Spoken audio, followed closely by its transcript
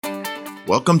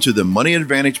Welcome to the Money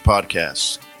Advantage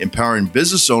Podcast, empowering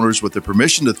business owners with the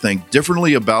permission to think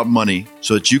differently about money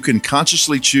so that you can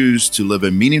consciously choose to live a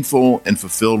meaningful and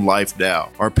fulfilled life now.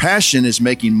 Our passion is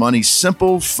making money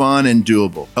simple, fun, and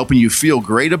doable, helping you feel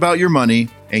great about your money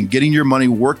and getting your money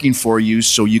working for you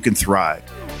so you can thrive.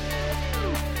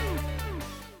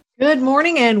 Good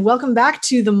morning and welcome back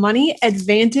to the Money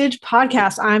Advantage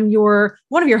Podcast. I'm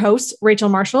one of your hosts, Rachel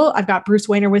Marshall. I've got Bruce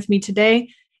Wayner with me today.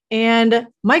 And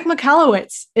Mike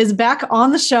Michalowicz is back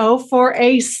on the show for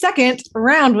a second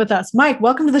round with us. Mike,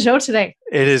 welcome to the show today.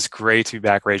 It is great to be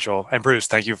back, Rachel. And Bruce,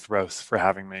 thank you both for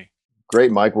having me. Great,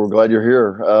 Mike. We're glad you're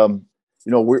here.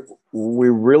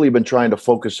 We've really been trying to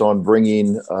focus on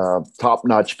bringing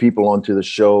top-notch people onto the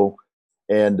show.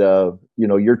 And,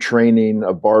 your training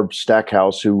of Barb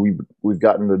Stackhouse, who we've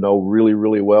gotten to know really,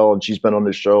 really well. And she's been on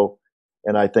this show.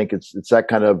 And I think it's that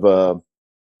kind of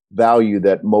value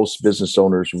that most business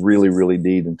owners really, really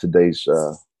need in today's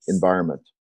environment.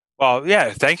 Well,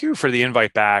 yeah, thank you for the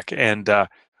invite back. And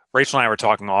Rachel and I were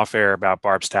talking off air about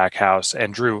Barb Stackhouse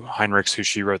and Drew Heinrichs, who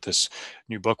she wrote this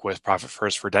new book with, Profit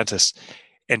First for Dentists.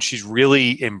 And she's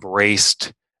really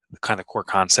embraced the kind of core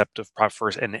concept of Profit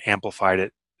First and amplified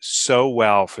it so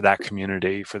well for that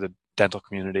community, for the dental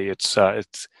community. It's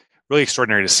really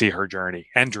extraordinary to see her journey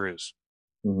and Drew's.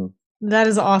 Mm-hmm. That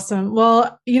is awesome.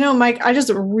 Well, Mike, I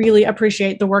just really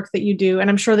appreciate the work that you do.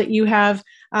 And I'm sure that you have,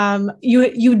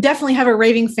 you definitely have a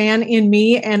raving fan in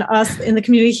me and us in the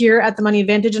community here at the Money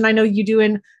Advantage. And I know you do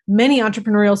in many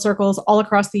entrepreneurial circles all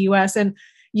across the US. And,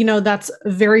 that's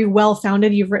very well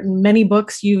founded. You've written many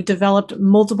books, you've developed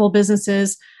multiple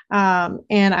businesses. And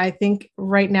I think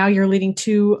right now you're leading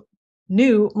 2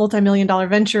 new multi-million-dollar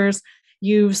ventures.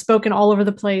 You've spoken all over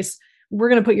the place. We're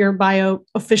going to put your bio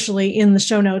officially in the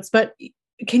show notes, but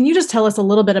can you just tell us a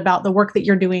little bit about the work that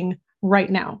you're doing right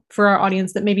now for our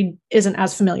audience that maybe isn't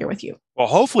as familiar with you? Well,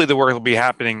 hopefully the work that will be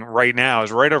happening right now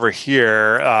is right over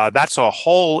here. That's a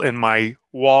hole in my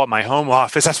wall at my home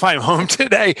office. That's why I'm home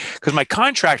today, because my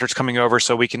contractor's coming over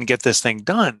so we can get this thing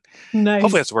done. Nice.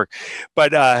 Hopefully that's work.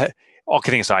 But all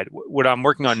kidding aside, what I'm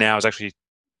working on now is actually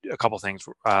a couple things.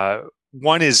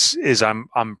 One is I'm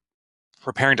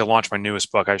preparing to launch my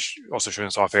newest book. I also showing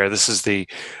this off air. This is the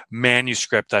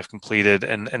manuscript I've completed,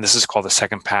 and this is called the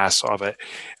second pass of it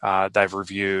that I've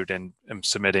reviewed and am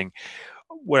submitting.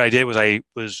 What I did was I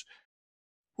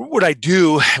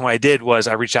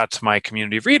reached out to my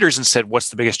community of readers and said, what's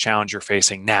the biggest challenge you're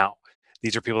facing now?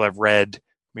 These are people that have read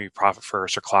maybe Profit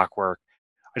First or Clockwork.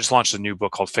 I just launched a new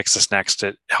book called Fix This Next.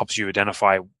 It helps you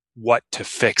identify what to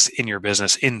fix in your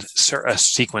business in a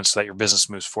sequence so that your business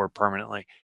moves forward permanently.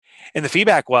 And the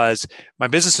feedback was, my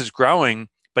business is growing,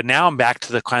 but now I'm back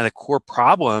to the kind of the core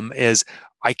problem is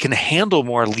I can handle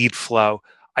more lead flow.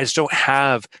 I just don't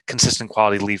have consistent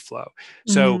quality lead flow.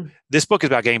 So this book is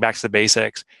about getting back to the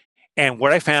basics. And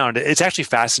what I found, it's actually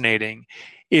fascinating.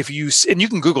 And you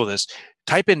can Google this,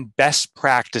 type in best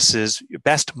practices,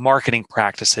 best marketing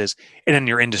practices in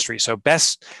your industry. So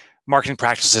best marketing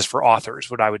practices for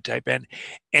authors, what I would type in.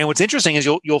 And what's interesting is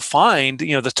you'll find,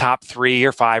 the top 3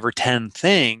 or 5 or 10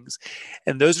 things.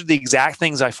 And those are the exact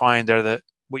things I find are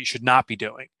what you should not be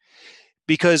doing.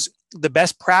 Because the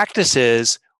best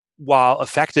practices, while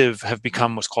effective, have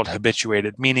become what's called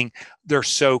habituated, meaning they're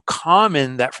so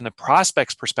common that from the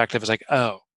prospect's perspective, it's like,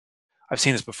 oh, I've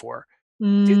seen this before.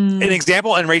 An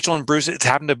example, and Rachel and Bruce, it's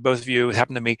happened to both of you, it's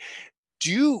happened to me.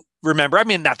 Do you remember, I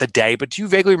mean, not the day, but do you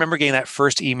vaguely remember getting that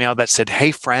first email that said, hey,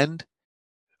 friend?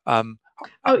 Yeah.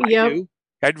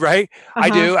 Right? Uh-huh. I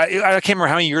do. I can't remember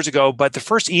how many years ago, but the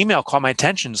first email caught my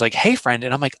attention. It's like, hey, friend.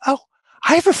 And I'm like, oh,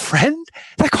 I have a friend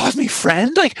that calls me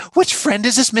friend? Like, which friend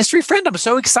is this mystery friend? I'm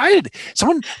so excited. It's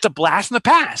a blast from the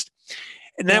past.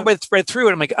 And then I read through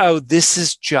it. I'm like, oh, this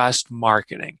is just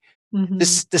marketing. Mm-hmm.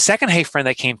 The second hey, friend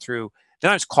that came through, then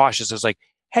I was cautious. I was like,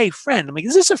 hey, friend. I'm like,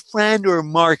 is this a friend or a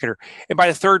marketer? And by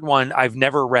the third one, I've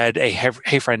never read a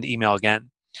hey, friend email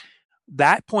again.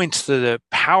 That points to the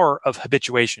power of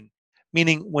habituation,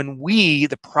 meaning when we,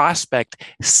 the prospect,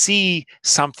 see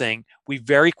something, we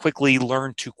very quickly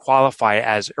learn to qualify it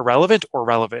as irrelevant or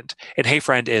relevant. And hey,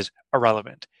 friend is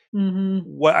irrelevant. Mm-hmm.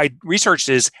 What I researched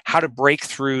is how to break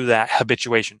through that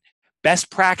habituation.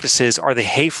 Best practices are the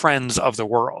hey, friends of the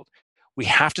world. We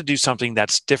have to do something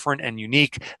that's different and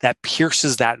unique, that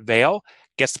pierces that veil,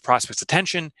 gets the prospect's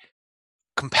attention,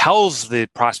 compels the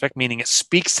prospect, meaning it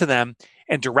speaks to them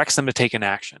and directs them to take an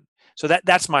action. So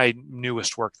that's my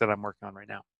newest work that I'm working on right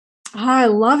now. I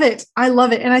love it. I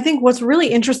love it. And I think what's really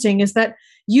interesting is that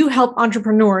you help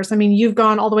entrepreneurs. I mean, you've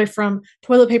gone all the way from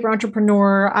toilet paper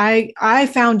entrepreneur. I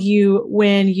found you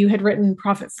when you had written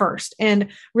Profit First. And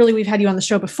really, we've had you on the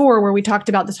show before where we talked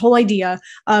about this whole idea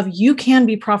of you can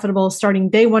be profitable starting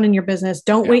day one in your business.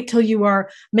 Don't wait till you are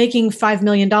making $5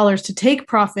 million to take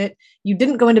profit. You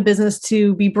didn't go into business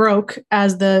to be broke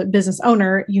as the business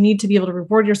owner. You need to be able to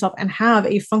reward yourself and have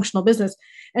a functional business.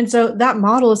 And so that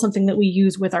model is something that we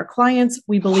use with our clients.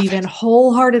 We believe in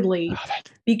wholeheartedly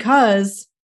because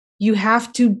you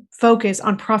have to focus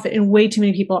on profit. And way too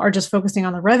many people are just focusing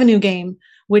on the revenue game,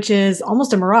 which is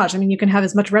almost a mirage. I mean, you can have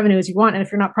as much revenue as you want. And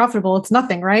if you're not profitable, it's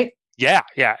nothing, right? Yeah,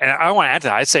 yeah. And I want to add to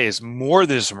that. I'd say is more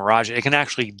than just a mirage. It can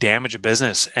actually damage a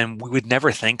business. And we would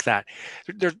never think that.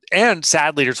 And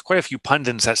sadly, there's quite a few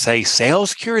pundits that say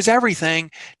sales cures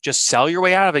everything. Just sell your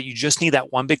way out of it. You just need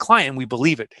that one big client. And we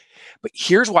believe it. But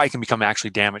here's why it can become actually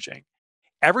damaging.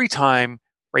 Every time,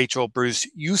 Rachel, Bruce,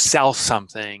 you sell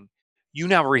something, you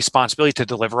now have a responsibility to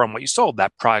deliver on what you sold,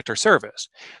 that product or service.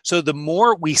 So the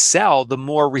more we sell, the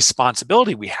more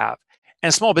responsibility we have.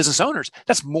 And small business owners,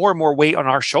 that's more and more weight on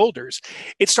our shoulders.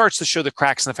 It starts to show the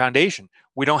cracks in the foundation.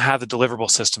 We don't have the deliverable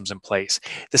systems in place.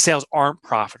 The sales aren't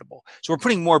profitable. So we're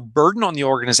putting more burden on the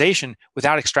organization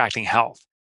without extracting health.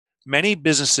 Many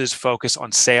businesses focus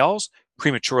on sales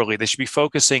prematurely. They should be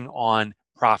focusing on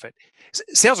profit.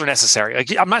 Sales are necessary.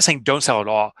 Like, I'm not saying don't sell at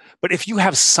all, but if you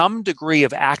have some degree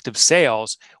of active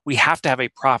sales, we have to have a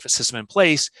profit system in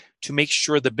place to make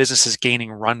sure the business is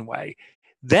gaining runway.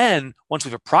 Then, once we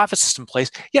have a profit system in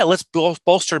place, let's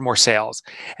bolster more sales.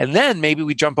 And then maybe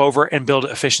we jump over and build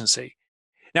efficiency.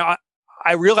 Now,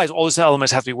 I realize all those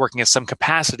elements have to be working at some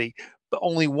capacity, but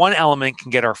only one element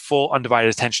can get our full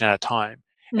undivided attention at a time.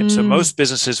 And so most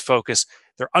businesses focus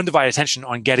their undivided attention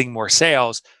on getting more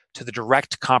sales to the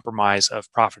direct compromise of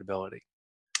profitability.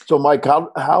 So, Mike,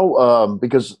 how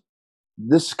because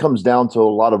this comes down to a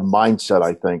lot of mindset,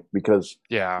 I think, because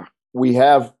we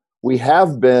have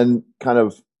been kind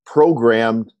of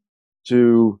programmed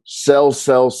to sell,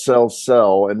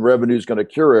 and revenue is going to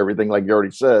cure everything, like you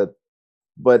already said.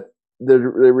 But it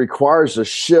requires a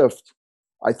shift,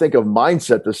 I think, of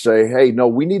mindset to say, hey, no,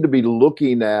 we need to be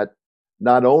looking at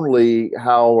not only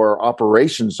how our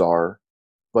operations are,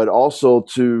 but also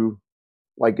to,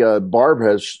 like Barb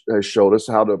has showed us,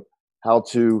 how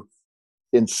to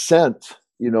incent,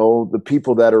 the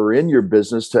people that are in your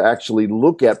business to actually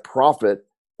look at profit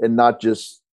and not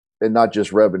just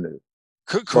revenue.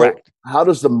 Correct. So how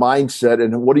does the mindset,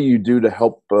 and what do you do to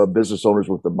help business owners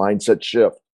with the mindset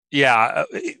shift? Yeah.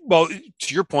 Well,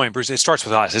 to your point, Bruce, it starts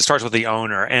with us. It starts with the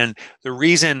owner. And the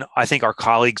reason I think our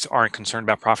colleagues aren't concerned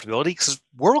about profitability, because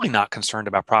we're really not concerned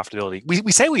about profitability.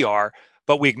 We say we are,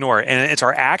 but we ignore it. And it's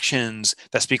our actions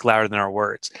that speak louder than our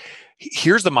words.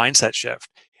 Here's the mindset shift.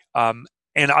 And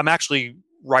I'm actually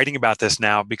writing about this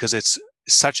now because it's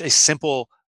such a simple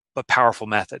but powerful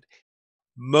method.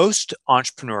 Most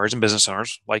entrepreneurs and business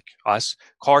owners like us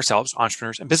call ourselves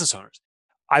entrepreneurs and business owners.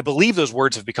 I believe those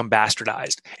words have become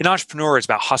bastardized. An entrepreneur is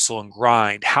about hustle and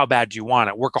grind. How bad do you want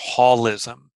it?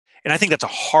 Workaholism. And I think that's a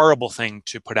horrible thing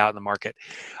to put out in the market.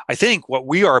 I think what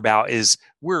we are about is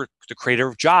we're the creator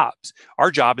of jobs.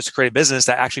 Our job is to create a business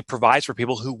that actually provides for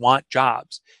people who want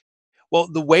jobs. Well,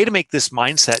 the way to make this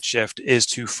mindset shift is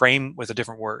to frame with a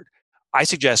different word. I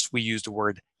suggest we use the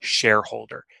word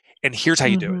shareholder. And here's how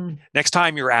you do it. Next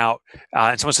time you're out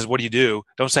and someone says, what do you do?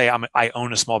 Don't say I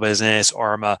own a small business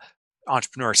or I'm a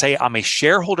entrepreneur. Say I'm a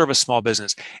shareholder of a small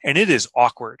business. And it is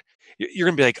awkward. You're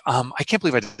going to be like, I can't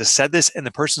believe I just said this. And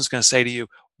the person's going to say to you,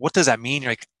 what does that mean?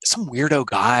 You're like, some weirdo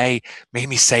guy made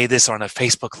me say this on a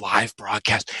Facebook Live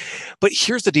broadcast. But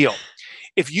here's the deal.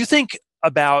 If you think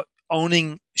about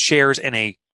owning shares in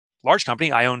a large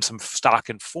company, I own some stock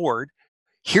in Ford.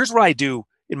 Here's what I do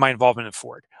in my involvement in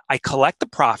Ford. I collect the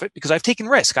profit because I've taken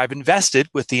risk. I've invested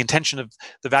with the intention of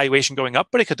the valuation going up,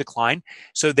 but it could decline.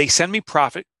 So they send me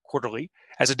profit quarterly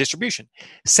as a distribution.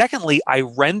 Secondly, I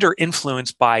render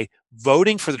influence by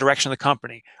voting for the direction of the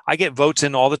company. I get votes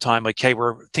in all the time. Like, hey,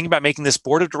 we're thinking about making this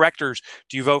board of directors.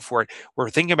 Do you vote for it? We're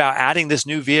thinking about adding this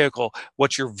new vehicle.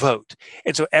 What's your vote?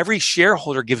 And so every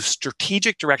shareholder gives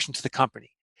strategic direction to the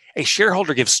company. A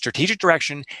shareholder gives strategic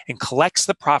direction and collects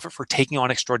the profit for taking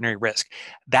on extraordinary risk.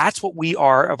 That's what we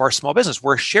are of our small business.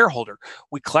 We're a shareholder.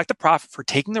 We collect the profit for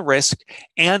taking the risk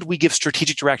and we give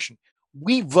strategic direction.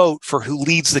 We vote for who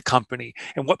leads the company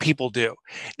and what people do.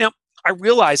 Now, I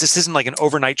realize this isn't like an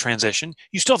overnight transition.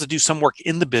 You still have to do some work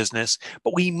in the business,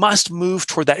 but we must move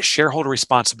toward that shareholder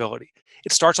responsibility.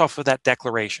 It starts off with that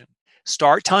declaration.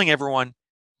 Start telling everyone,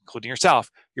 including yourself,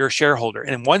 you're a shareholder.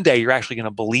 And one day you're actually going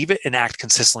to believe it and act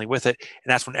consistently with it.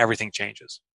 And that's when everything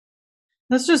changes.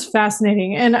 That's just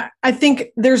fascinating. And I think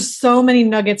there's so many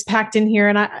nuggets packed in here.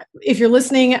 And if you're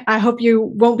listening, I hope you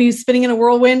won't be spinning in a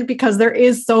whirlwind, because there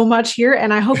is so much here.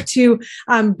 And I hope to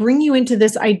bring you into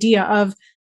this idea of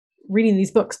reading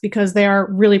these books, because they are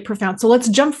really profound. So let's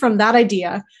jump from that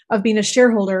idea of being a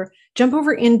shareholder, jump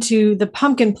over into the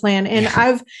pumpkin plan. And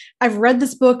I've read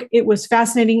this book. It was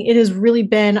fascinating. It has really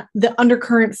been the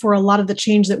undercurrent for a lot of the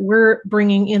change that we're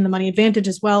bringing in the Money Advantage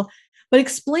as well. But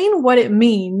explain what it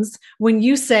means when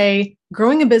you say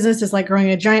growing a business is like growing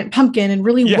a giant pumpkin, and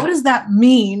really, what does that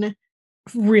mean,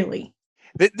 really?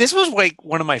 This was like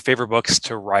one of my favorite books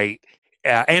to write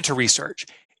and to research.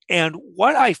 And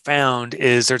what I found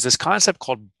is there's this concept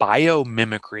called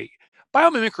biomimicry.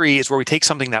 Biomimicry is where we take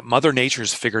something that Mother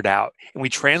Nature's figured out and we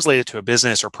translate it to a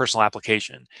business or personal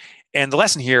application. And the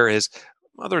lesson here is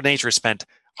Mother Nature spent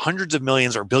hundreds of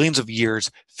millions or billions of years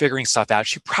figuring stuff out.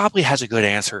 She probably has a good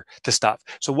answer to stuff.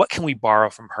 So what can we borrow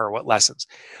from her? What lessons?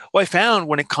 Well, I found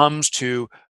when it comes to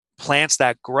plants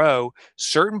that grow,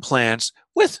 certain plants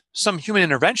with some human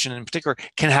intervention in particular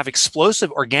can have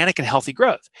explosive organic and healthy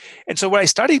growth. And so what I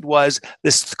studied was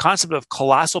this concept of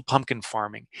colossal pumpkin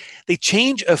farming. They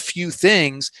change a few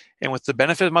things, and with the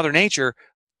benefit of Mother Nature,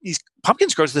 these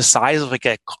pumpkins grow to the size of like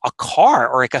a car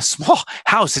or like a small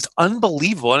house. It's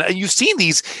unbelievable. And you've seen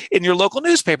these in your local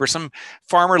newspaper, some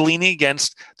farmer leaning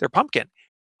against their pumpkin.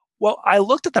 Well, I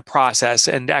looked at the process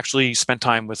and actually spent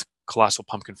time with colossal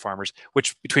pumpkin farmers,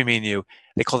 which between me and you,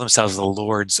 they call themselves the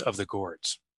Lords of the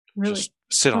Gourds. Really? Just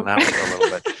sit on that one for a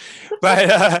little bit.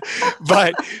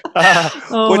 But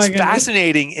what's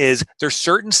fascinating is there's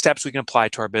certain steps we can apply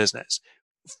to our business.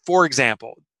 For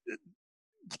example,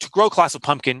 to grow colossal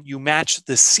pumpkin, you match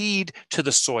the seed to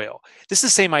the soil. This is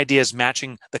the same idea as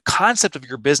matching the concept of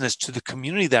your business to the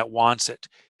community that wants it.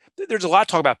 There's a lot of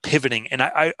talk about pivoting, and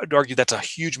I would argue that's a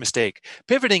huge mistake.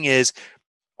 Pivoting is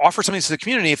offer something to the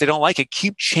community. If they don't like it,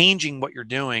 keep changing what you're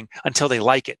doing until they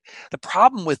like it. The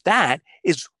problem with that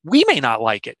is we may not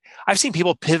like it. I've seen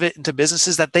people pivot into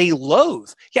businesses that they loathe.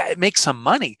 Yeah, it makes some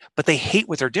money, but they hate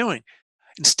what they're doing.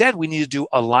 Instead, we need to do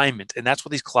alignment, and that's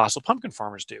what these colossal pumpkin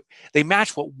farmers do. They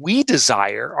match what we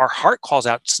desire, our heart calls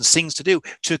out and sings to do,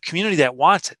 to a community that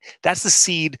wants it. That's the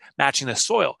seed matching the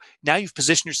soil. Now you've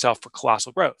positioned yourself for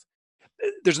colossal growth.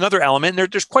 There's another element,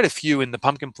 and there's quite a few in the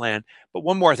pumpkin plan, but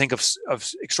one more I think of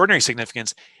extraordinary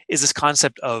significance is this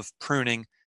concept of pruning.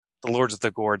 The Lords of the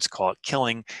Gourds call it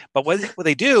killing. But what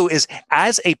they do is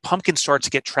as a pumpkin starts to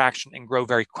get traction and grow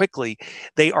very quickly,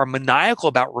 they are maniacal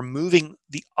about removing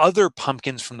the other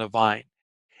pumpkins from the vine.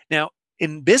 Now,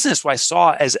 in business, what I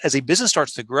saw as a business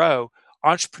starts to grow,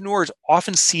 entrepreneurs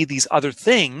often see these other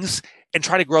things and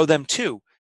try to grow them too.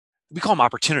 We call them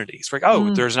opportunities. Like,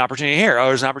 there's an opportunity here. Oh,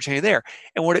 there's an opportunity there.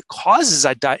 And what it causes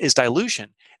is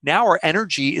dilution. Now our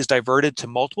energy is diverted to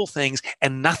multiple things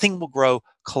and nothing will grow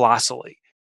colossally.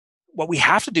 What we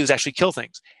have to do is actually kill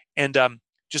things. And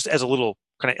just as a little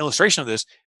kind of illustration of this,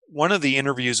 one of the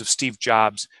interviews of Steve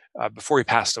Jobs before he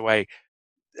passed away,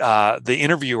 the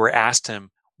interviewer asked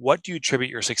him, what do you attribute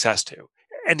your success to?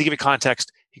 And to give it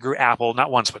context, he grew Apple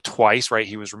not once, but twice, right?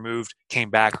 He was removed, came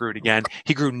back, grew it again.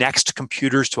 He grew Next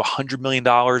Computers to $100 million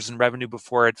in revenue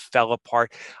before it fell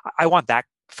apart. I want that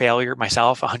failure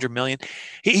myself, $100 million.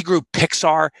 He grew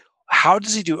Pixar. How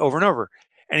does he do it over and over?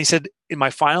 And he said, in my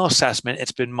final assessment,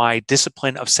 it's been my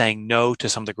discipline of saying no to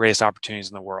some of the greatest opportunities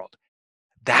in the world.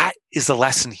 That is the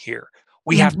lesson here.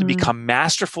 We have to become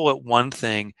masterful at one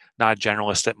thing, not a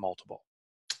generalist at multiple.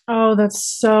 Oh, that's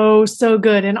so, so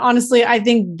good. And honestly, I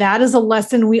think that is a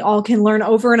lesson we all can learn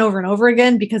over and over and over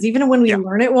again, because even when we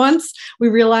learn it once, we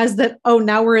realize that,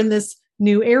 now we're in this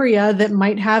new area that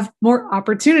might have more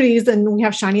opportunities, and we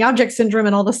have shiny object syndrome.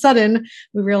 And all of a sudden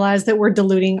we realize that we're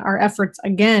diluting our efforts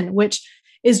again, which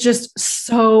is just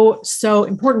so, so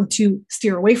important to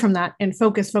steer away from that and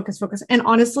focus. And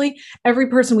honestly, every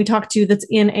person we talk to that's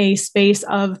in a space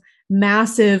of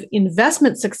massive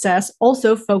investment success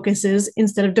also focuses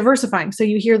instead of diversifying. So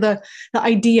you hear the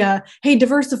idea, hey,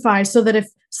 diversify so that if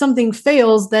something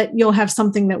fails, that you'll have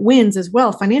something that wins as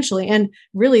well financially. And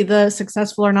really the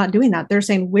successful are not doing that. They're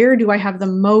saying, where do I have the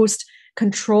most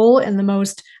control and the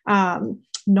most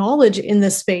knowledge in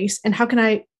this space? And how can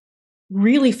I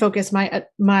really focus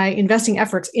my investing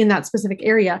efforts in that specific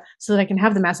area so that I can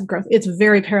have the massive growth? It's a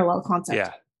very parallel concept.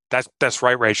 Yeah, that's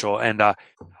right, Rachel. And I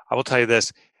will tell you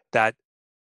this, that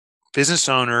business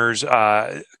owners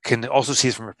can also see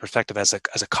this from a perspective as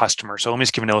a customer. So let me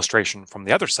just give an illustration from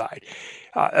the other side.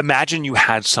 Imagine you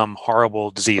had some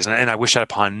horrible disease, and I wish that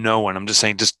upon no one. I'm just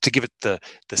saying, just to give it the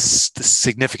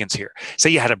significance here. Say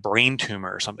you had a brain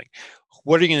tumor or something.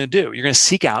 What are you going to do? You're going to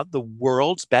seek out the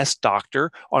world's best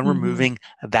doctor on removing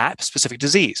that specific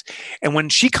disease. And when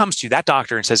she comes to you, that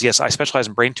doctor, and says, yes, I specialize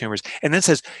in brain tumors, and then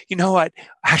says, you know what?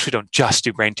 I actually don't just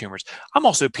do brain tumors. I'm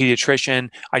also a pediatrician.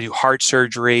 I do heart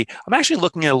surgery. I'm actually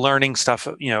looking at learning stuff,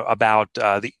 about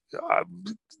the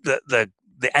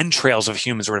entrails of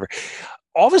humans or whatever.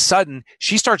 All of a sudden,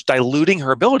 she starts diluting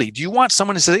her ability. Do you want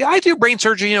someone to say, I do brain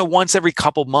surgery, once every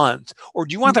couple months? Or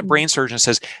do you want that brain surgeon that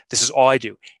says, this is all I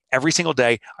do? Every single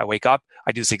day, I wake up,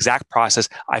 I do this exact process.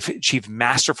 I've achieved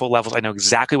masterful levels. I know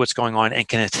exactly what's going on and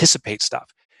can anticipate stuff.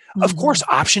 Of course,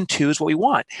 option 2 is what we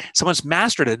want. Someone's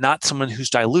mastered it, not someone who's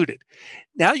diluted.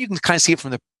 Now you can kind of see it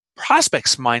from the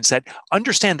prospect's mindset.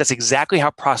 Understand that's exactly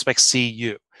how prospects see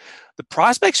you. The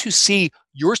prospects who see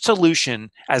your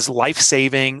solution as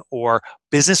life-saving or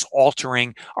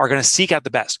business-altering are going to seek out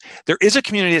the best. There is a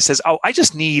community that says, oh, I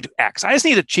just need X. I just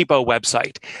need a cheapo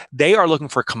website. They are looking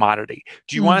for a commodity.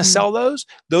 Do you want to sell those?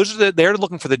 They're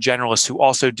looking for the generalists who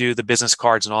also do the business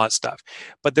cards and all that stuff.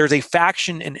 But there's a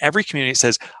faction in every community that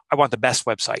says, I want the best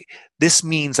website. This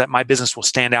means that my business will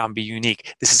stand out and be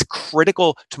unique. This is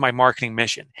critical to my marketing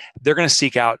mission. They're going to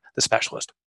seek out the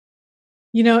specialist.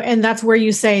 And that's where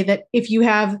you say that if you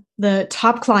have the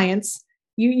top clients,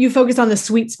 you focus on the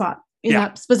sweet spot in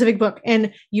that specific book.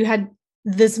 And you had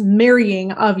this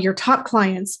marrying of your top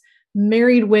clients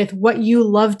married with what you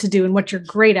love to do and what you're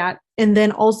great at, and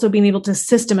then also being able to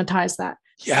systematize that.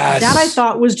 Yes. That I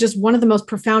thought was just one of the most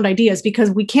profound ideas,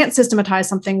 because we can't systematize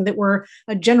something that we're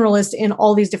a generalist in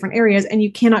all these different areas, and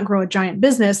you cannot grow a giant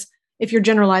business if you're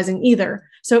generalizing either.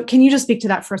 So can you just speak to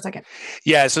that for a second?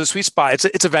 Yeah. So the sweet spot,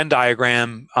 it's a Venn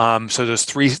diagram. So there's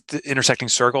 3 intersecting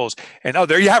circles, and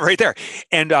there you have it right there.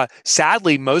 And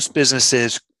sadly, most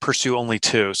businesses pursue only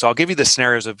 2. So I'll give you the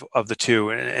scenarios of the 2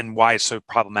 and why it's so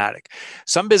problematic.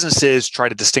 Some businesses try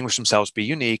to distinguish themselves, be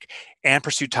unique, and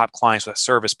pursue top clients with that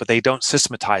service, but they don't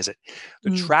systematize it.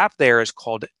 The trap there is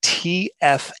called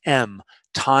TFM.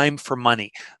 Time for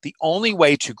money. The only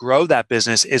way to grow that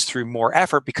business is through more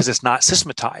effort, because it's not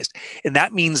systematized. And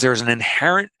that means there's an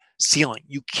inherent ceiling.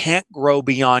 You can't grow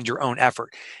beyond your own effort.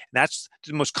 And that's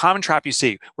the most common trap you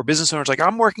see, where business owners are like,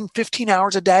 I'm working 15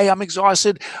 hours a day. I'm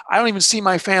exhausted. I don't even see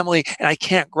my family, and I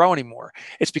can't grow anymore.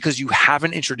 It's because you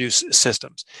haven't introduced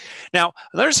systems. Now,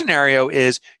 another scenario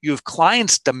is you have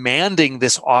clients demanding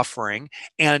this offering,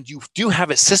 and you do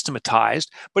have it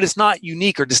systematized, but it's not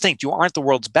unique or distinct. You aren't the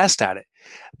world's best at it.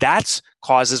 That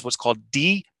causes what's called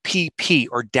DPP,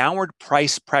 or downward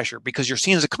price pressure, because you're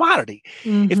seen as a commodity.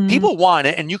 If people want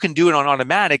it and you can do it on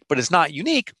automatic, but it's not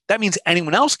unique, that means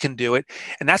anyone else can do it.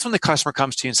 And that's when the customer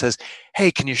comes to you and says,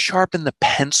 hey, can you sharpen the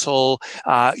pencil?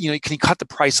 Can you cut the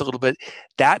price a little bit?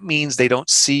 That means they don't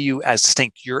see you as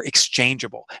distinct. You're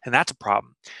exchangeable. And that's a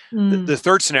problem. The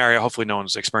third scenario, hopefully no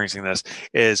one's experiencing this,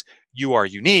 is you are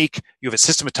unique, you have it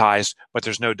systematized, but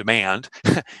there's no demand.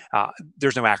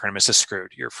 There's no acronym. It's just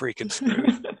screwed. You're freaking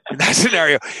screwed. In that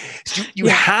scenario, you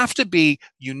have to be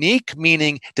unique,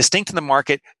 meaning distinct in the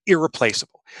market,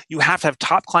 irreplaceable. You have to have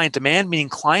top client demand, meaning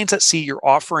clients that see your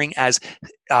offering as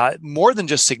more than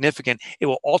just significant. It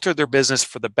will alter their business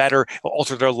for the better. It will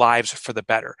alter their lives for the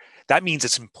better. That means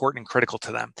it's important and critical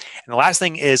to them. And the last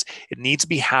thing is, it needs to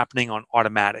be happening on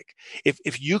automatic.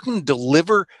 If you can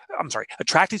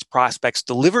attract these prospects,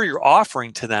 deliver your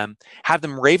offering to them, have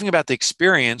them raving about the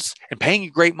experience and paying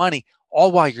you great money,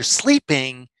 all while you're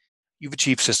sleeping, you've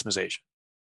achieved systemization.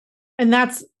 And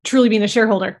that's truly being a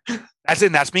shareholder.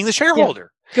 That's being the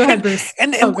shareholder. Yeah. Go ahead, Bruce.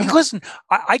 And listen,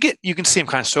 I get, you can see I'm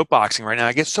kind of soapboxing right now.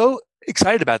 I get so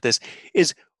excited about this.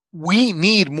 We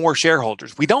need more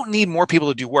shareholders. We don't need more people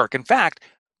to do work. In fact,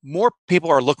 more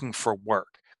people are looking for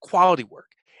work, quality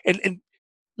work. And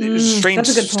there's a strange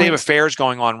state of affairs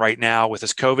going on right now with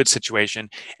this COVID situation.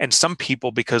 And some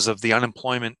people, because of the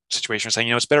unemployment situation, are saying,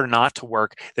 it's better not to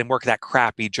work than work that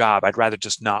crappy job. I'd rather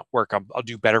just not work. I'll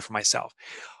do better for myself.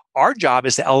 Our job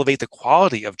is to elevate the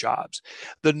quality of jobs.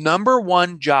 The number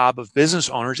one job of business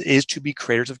owners is to be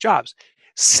creators of jobs.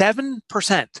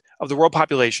 7% of the world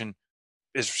population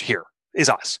is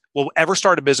us, will ever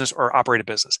start a business or operate a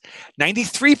business.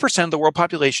 93% of the world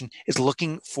population is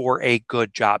looking for a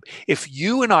good job. If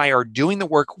you and I are doing the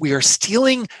work, we are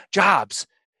stealing jobs,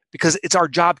 because it's our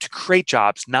job to create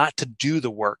jobs, not to do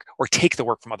the work or take the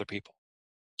work from other people.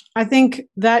 I think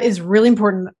that is really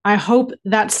important. I hope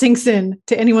that sinks in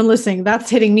to anyone listening. That's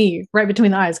hitting me right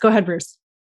between the eyes. Go ahead, Bruce.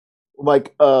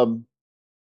 Mike,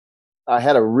 I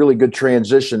had a really good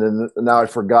transition, and now I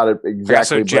forgot it exactly. I got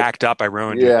so jacked up, I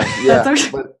ruined it. Yeah.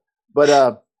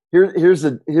 Okay. Here's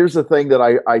the thing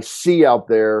that I see out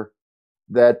there,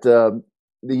 that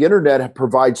the internet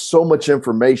provides so much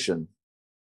information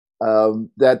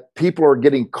that people are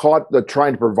getting caught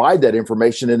trying to provide that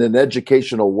information in an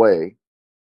educational way.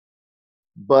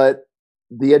 But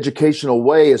the educational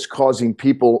way is causing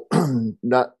people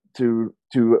not to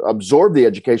absorb the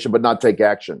education, but not take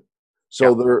action.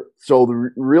 So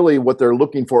really what they're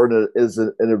looking for is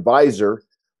an advisor,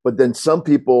 but then some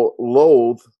people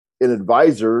loathe an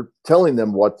advisor telling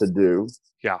them what to do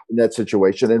in that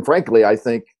situation. And frankly, I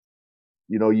think,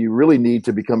 you really need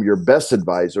to become your best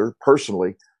advisor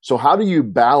personally. So how do you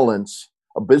balance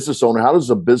a business owner? How does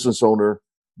a business owner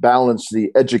balance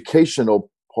the educational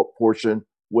portion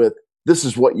with this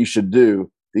is what you should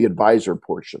do, the advisor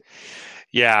portion?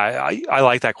 Yeah, I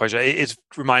like that question. It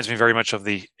reminds me very much of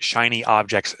the shiny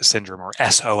objects syndrome, or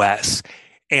SOS.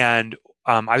 And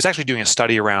I was actually doing a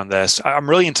study around this. I'm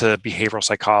really into behavioral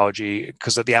psychology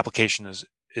because the application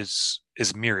is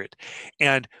myriad.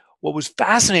 And what was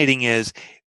fascinating is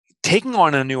taking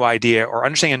on a new idea or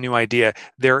understanding a new idea.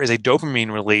 There is a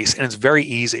dopamine release, and it's very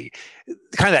easy.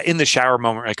 Kind of that in the shower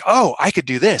moment, like, oh, I could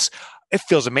do this. It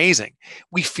feels amazing.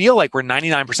 We feel like we're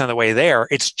 99% of the way there.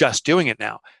 It's just doing it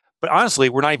now. But honestly,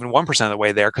 we're not even 1% of the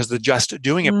way there, because the just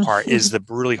doing it part is the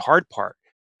really hard part.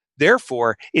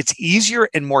 Therefore, it's easier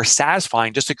and more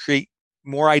satisfying just to create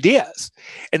more ideas.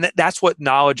 And that's what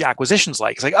knowledge acquisition's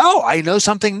like. It's like, oh, I know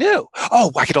something new.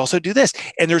 Oh, I could also do this.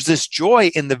 And there's this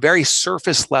joy in the very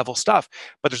surface level stuff,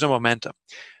 but there's no momentum.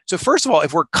 So first of all,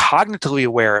 if we're cognitively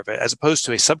aware of it, as opposed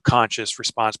to a subconscious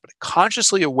response, but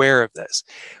consciously aware of this,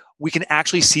 we can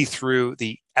actually see through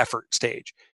the effort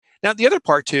stage. Now, the other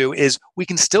part too is we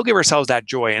can still give ourselves that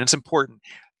joy, and it's important.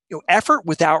 Effort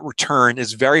without return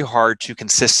is very hard to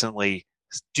consistently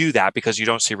do that, because you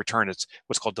don't see return. It's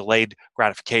what's called delayed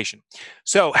gratification.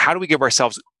 So how do we give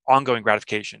ourselves ongoing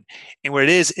gratification? And what it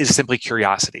is simply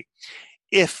curiosity.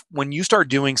 If when you start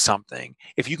doing something,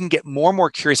 if you can get more and more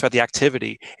curious about the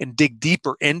activity and dig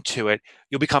deeper into it,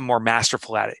 you'll become more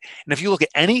masterful at it. And if you look at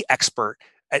any expert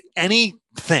at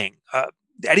anything,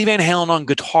 Eddie Van Halen on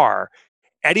guitar,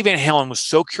 Eddie Van Halen was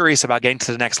so curious about getting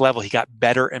to the next level, he got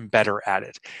better and better at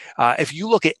it. If you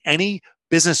look at any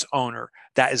business owner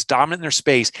that is dominant in their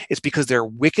space, it's because they're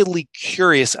wickedly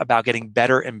curious about getting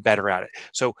better and better at it.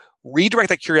 So redirect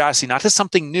that curiosity, not to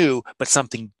something new, but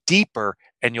something deeper,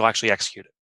 and you'll actually execute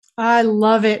it. I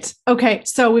love it. Okay,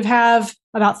 so we have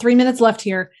about 3 minutes left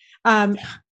here.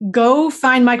 Go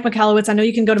find Mike Michalowicz. I know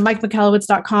you can go to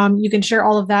mikemichalowicz.com. You can share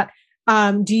all of that.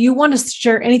 Do you want to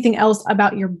share anything else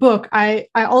about your book? I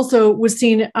also was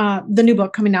seeing the new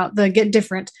book coming out, the Get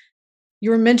Different. You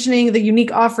were mentioning the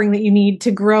unique offering that you need to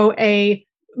grow a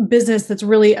business that's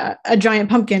really a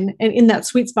giant pumpkin, and in that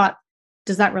sweet spot.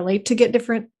 Does that relate to Get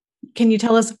Different? Can you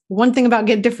tell us one thing about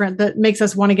Get Different that makes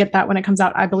us want to get that when it comes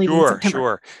out, I believe, in September?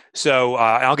 Sure. So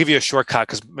I'll give you a shortcut,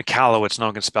 because Michalowicz, no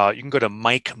one can spell it. You can go to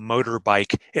Mike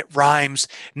Motorbike. It rhymes.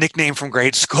 Nickname from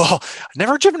grade school. I've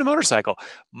never driven a motorcycle.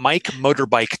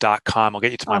 MikeMotorbike.com. I'll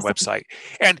get you to my website.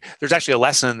 And there's actually a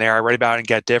lesson in there I read about in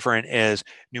Get Different is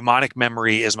mnemonic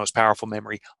memory is most powerful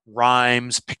memory.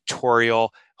 Rhymes,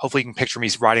 pictorial. Hopefully you can picture me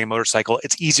riding a motorcycle.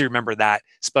 It's easy to remember that.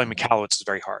 Spelling Michalowicz is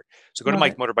very hard. So go to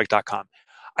MikeMotorbike.com.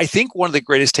 I think one of the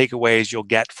greatest takeaways you'll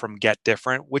get from Get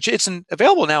Different, which it's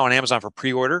available now on Amazon for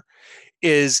pre-order,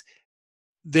 is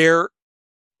there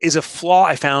is a flaw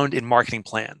I found in marketing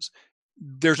plans.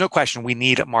 There's no question we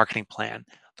need a marketing plan.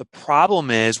 The problem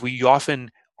is we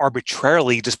often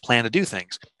arbitrarily just plan to do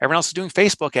things. Everyone else is doing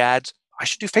Facebook ads. I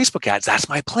should do Facebook ads. That's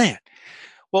my plan.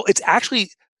 Well, it's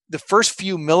actually the first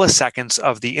few milliseconds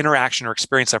of the interaction or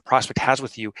experience that a prospect has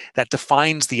with you that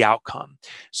defines the outcome.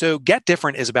 So Get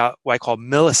Different is about what I call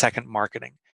millisecond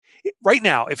marketing. Right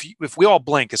now, if we all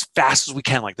blink as fast as we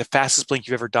can, like the fastest blink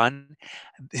you've ever done,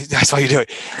 that's how you do it.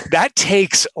 That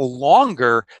takes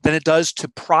longer than it does to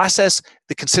process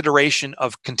the consideration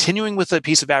of continuing with a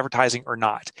piece of advertising or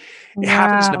not. It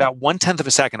happens in about 1/10 of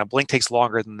a second. A blink takes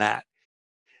longer than that.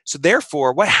 So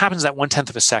therefore, what happens at 1/10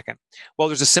 of a second? Well,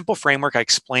 there's a simple framework. I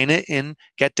explain it in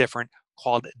Get Different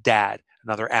called DAD,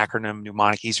 another acronym,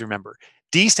 mnemonic, easy to remember.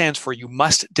 D stands for you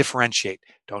must differentiate.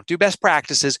 Don't do best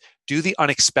practices, do the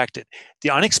unexpected. The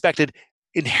unexpected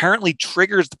inherently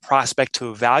triggers the prospect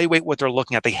to evaluate what they're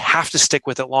looking at. They have to stick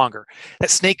with it longer. That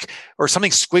snake or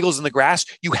something squiggles in the grass,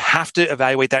 you have to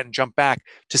evaluate that and jump back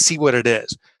to see what it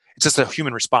is. It's just a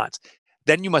human response.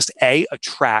 Then you must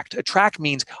attract. Attract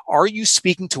means, are you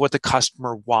speaking to what the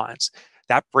customer wants?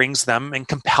 That brings them and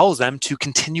compels them to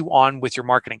continue on with your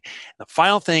marketing. And the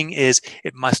final thing is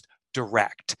it must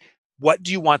direct. What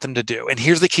do you want them to do? And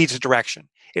here's the key to direction.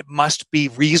 It must be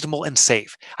reasonable and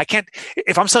safe.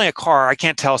 If I'm selling a car, I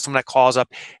can't tell someone that calls up,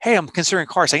 hey, I'm considering a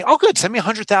car, saying, oh, good, send me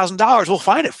 $100,000. We'll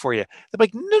find it for you. They're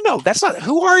like, no, that's not,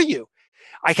 who are you?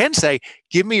 I can say,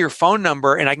 give me your phone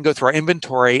number and I can go through our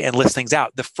inventory and list things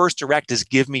out. The first direct is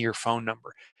give me your phone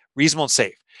number. Reasonable and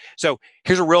safe. So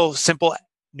here's a real simple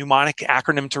mnemonic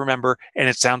acronym to remember. And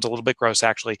it sounds a little bit gross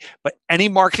actually, but any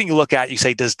marketing you look at, you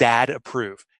say, does dad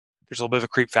approve? There's a little bit of a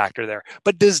creep factor there,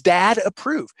 but does dad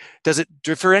approve? Does it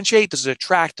differentiate? Does it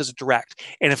attract? Does it direct?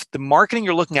 And if the marketing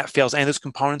you're looking at fails any of those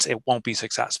components, it won't be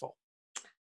successful.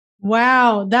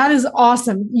 Wow, that is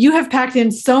awesome. You have packed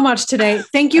in so much today.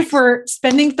 Thank you for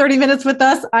spending 30 minutes with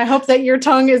us. I hope that your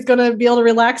tongue is going to be able to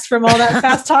relax from all that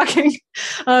fast talking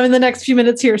in the next few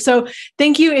minutes here. So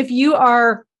thank you. If you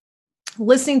are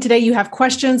listening today, you have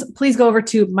questions, please go over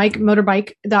to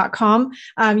mikemotorbike.com.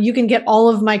 You can get all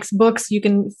of Mike's books. You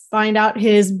can find out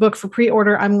his book for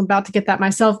pre-order. I'm about to get that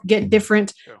myself, Get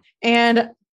Different. Yeah. And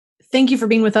thank you for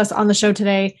being with us on the show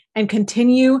today, and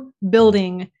continue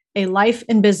building a life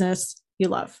and business you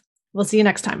love. We'll see you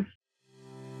next time.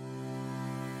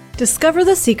 Discover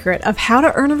the secret of how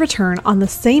to earn a return on the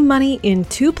same money in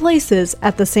 2 places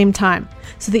at the same time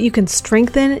so that you can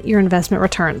strengthen your investment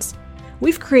returns.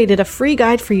 We've created a free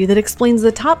guide for you that explains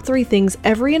the top 3 things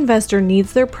every investor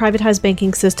needs their privatized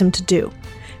banking system to do.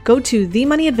 Go to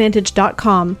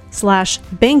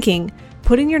themoneyadvantage.com/banking,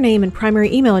 put in your name and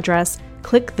primary email address,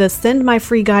 click the Send My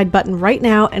Free Guide button right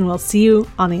now, and we'll see you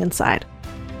on the inside.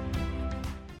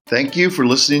 Thank you for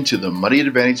listening to the Money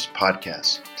Advantage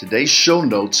podcast. Today's show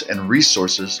notes and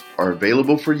resources are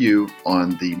available for you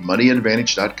on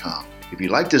themoneyadvantage.com. If you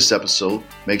like this episode,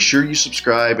 make sure you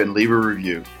subscribe and leave a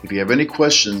review. If you have any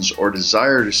questions or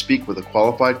desire to speak with a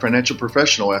qualified financial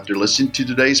professional after listening to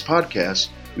today's podcast,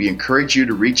 we encourage you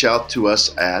to reach out to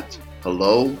us at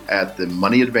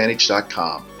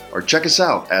hello@themoneyadvantage.com or check us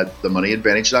out at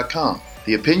themoneyadvantage.com.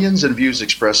 The opinions and views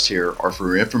expressed here are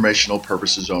for informational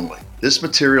purposes only. This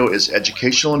material is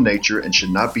educational in nature and should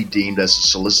not be deemed as a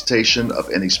solicitation of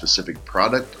any specific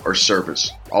product or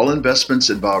service. All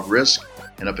investments involve risk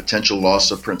and a potential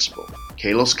loss of principal.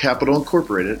 Kalos Capital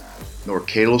Incorporated nor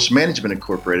Kalos Management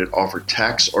Incorporated offer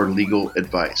tax or legal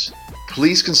advice.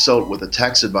 Please consult with a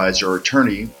tax advisor or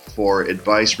attorney for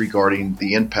advice regarding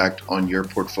the impact on your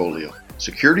portfolio.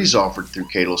 Securities offered through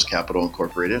Kalos Capital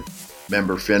Incorporated,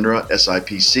 member FINRA,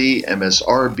 SIPC,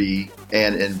 MSRB,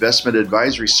 and investment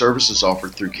advisory services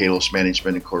offered through Kalos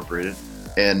Management Incorporated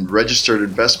and registered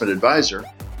investment advisor,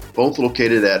 both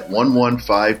located at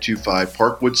 11525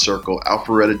 Parkwood Circle,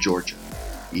 Alpharetta, Georgia.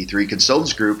 E3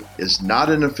 Consultants Group is not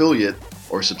an affiliate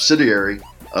or subsidiary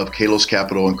of Kalos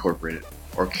Capital Incorporated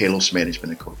or Kalos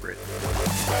Management Incorporated.